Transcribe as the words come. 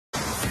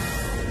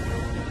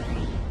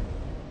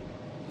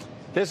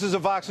This is a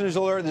Fox News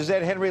alert. This is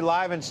Ed Henry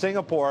live in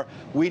Singapore.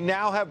 We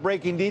now have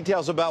breaking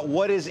details about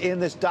what is in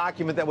this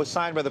document that was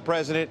signed by the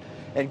president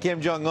and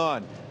Kim Jong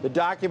Un. The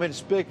document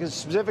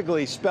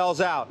specifically spells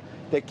out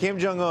that Kim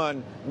Jong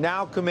Un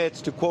now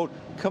commits to, quote,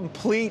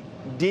 complete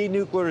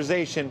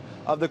denuclearization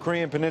of the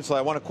Korean Peninsula.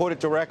 I want to quote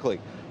it directly.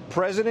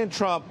 President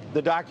Trump,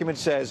 the document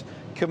says,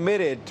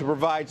 committed to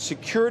provide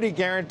security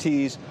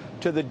guarantees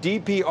to the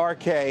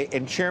DPRK,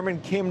 and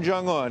Chairman Kim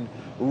Jong Un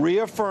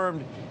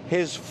reaffirmed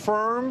his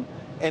firm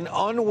and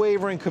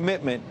unwavering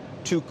commitment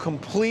to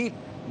complete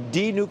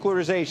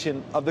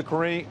denuclearization of the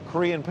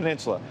Korean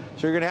Peninsula.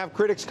 So you're going to have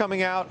critics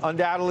coming out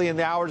undoubtedly in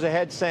the hours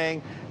ahead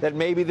saying that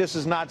maybe this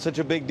is not such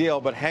a big deal.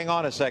 But hang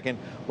on a second.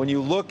 When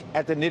you look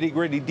at the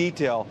nitty-gritty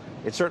detail,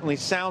 it certainly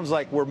sounds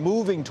like we're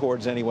moving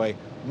towards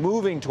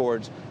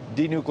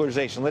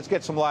denuclearization. Let's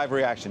get some live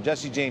reaction.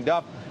 Jessie Jane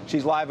Duff,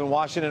 she's live in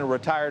Washington, a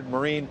retired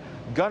Marine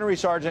gunnery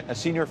sergeant, a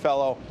senior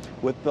fellow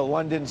with the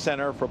London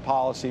Center for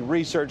Policy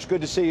Research.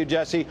 Good to see you,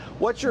 Jessie.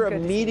 What's your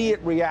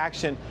immediate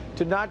reaction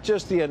to not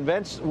just the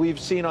events we've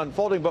seen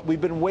unfolding, but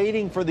we've been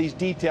waiting for these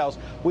details?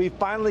 We've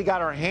finally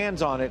got our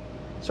hands on it.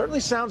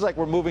 Certainly sounds like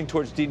we're moving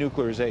towards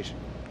denuclearization.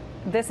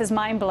 This is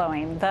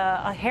mind-blowing. The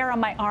hair on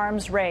my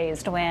arms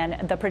raised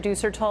when the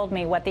producer told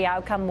me what the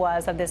outcome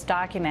was of this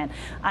document.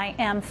 I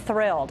am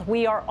thrilled.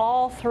 We are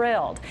all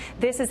thrilled.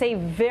 This is a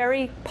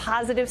very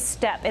positive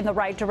step in the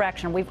right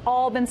direction. We've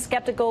all been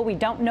skeptical. We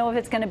don't know if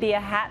it's going to be a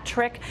hat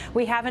trick.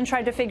 We haven't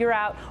tried to figure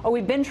out, or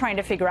we've been trying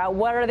to figure out,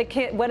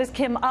 what is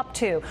Kim up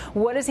to?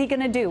 What is he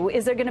going to do?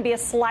 Is there going to be a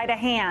sleight of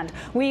hand?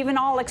 We even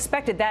all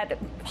expected that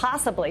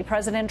possibly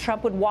President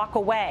Trump would walk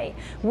away.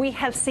 We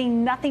have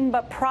seen nothing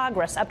but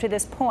progress up to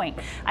this point.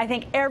 I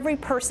think every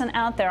person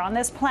out there on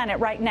this planet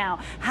right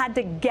now had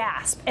to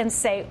gasp and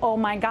say, oh,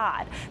 my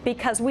God,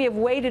 because we have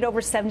waited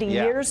over 70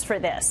 years for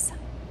this.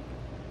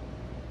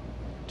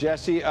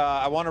 Jessie,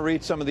 I want to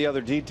read some of the other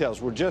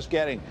details we're just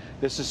getting.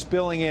 This is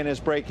spilling in as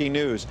breaking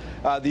news.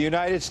 The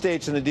United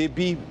States and the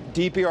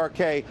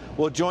DPRK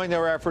will join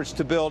their efforts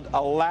to build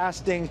a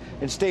lasting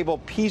and stable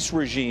peace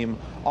regime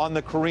on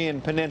the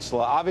Korean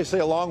Peninsula.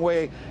 Obviously, a long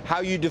way how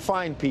you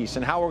define peace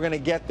and how we're going to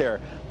get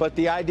there. But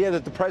the idea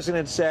that the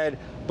president said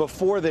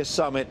before this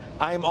summit,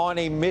 I'm on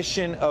a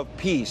mission of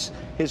peace.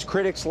 His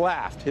critics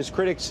laughed. His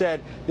critics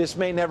said this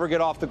may never get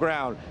off the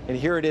ground. And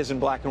here it is in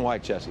black and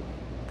white, Jessie.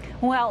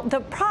 Well, the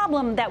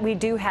problem that we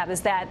do have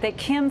is that the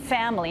Kim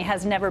family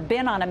has never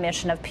been on a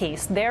mission of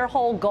peace. Their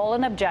whole goal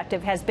and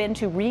objective has been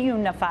to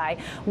reunify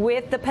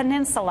with the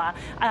peninsula,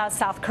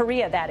 South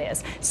Korea, that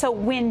is. So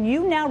when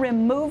you now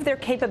remove their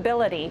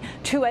capability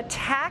to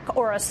attack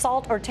or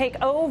assault or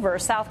take over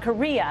South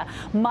Korea,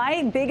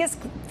 my biggest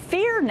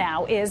fear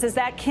now is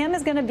that Kim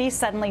is going to be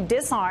suddenly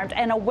disarmed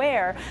and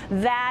aware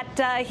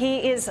that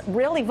he is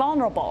really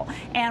vulnerable.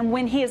 And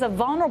when he is a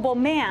vulnerable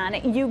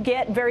man, you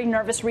get very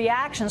nervous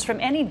reactions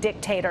from any dictator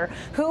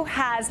who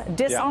has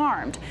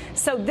disarmed.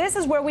 So this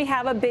is where we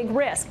have a big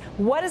risk.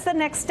 What is the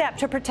next step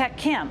to protect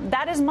Kim?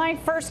 That is my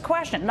first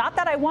question. Not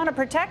that I want to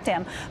protect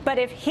him, but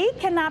if he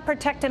cannot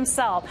protect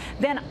himself,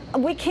 then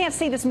we can't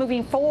see this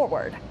moving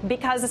forward,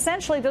 because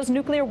essentially those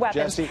nuclear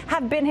weapons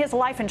have been his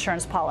life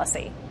insurance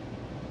policy.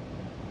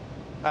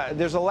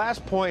 There's a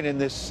last point in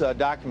this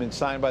document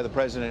signed by the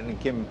president and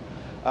Kim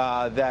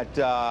that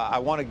I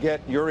want to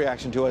get your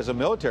reaction to as a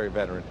military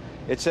veteran.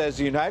 It says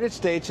the United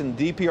States and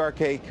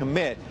DPRK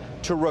commit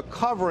to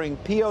recovering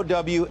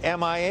POW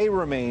MIA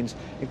remains,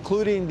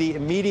 including the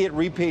immediate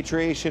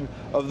repatriation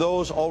of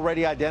those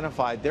already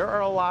identified. There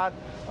are a lot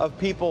of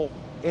people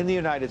in the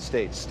United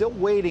States still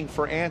waiting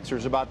for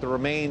answers about the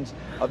remains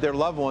of their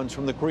loved ones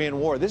from the Korean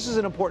War. This is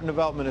an important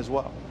development as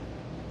well.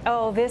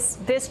 Oh,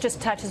 this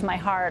just touches my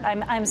heart.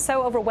 I'm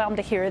so overwhelmed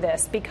to hear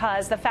this,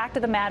 because the fact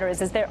of the matter is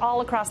they're all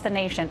across the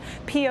nation.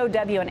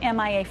 POW and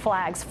MIA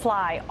flags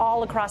fly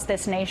all across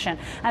this nation.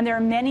 And there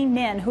are many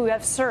men who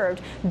have served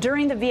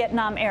during the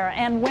Vietnam era,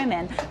 and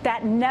women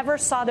that never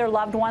saw their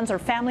loved ones or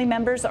family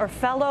members or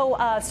fellow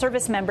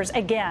service members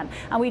again.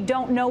 And we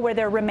don't know where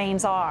their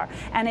remains are.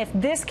 And if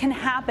this can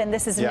happen,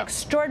 this is an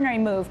extraordinary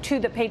move to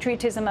the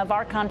patriotism of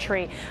our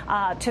country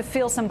to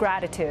feel some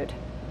gratitude.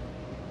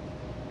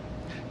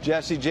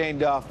 Jessie Jane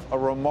Duff, a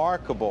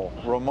remarkable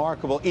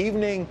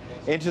evening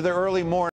into the early morning.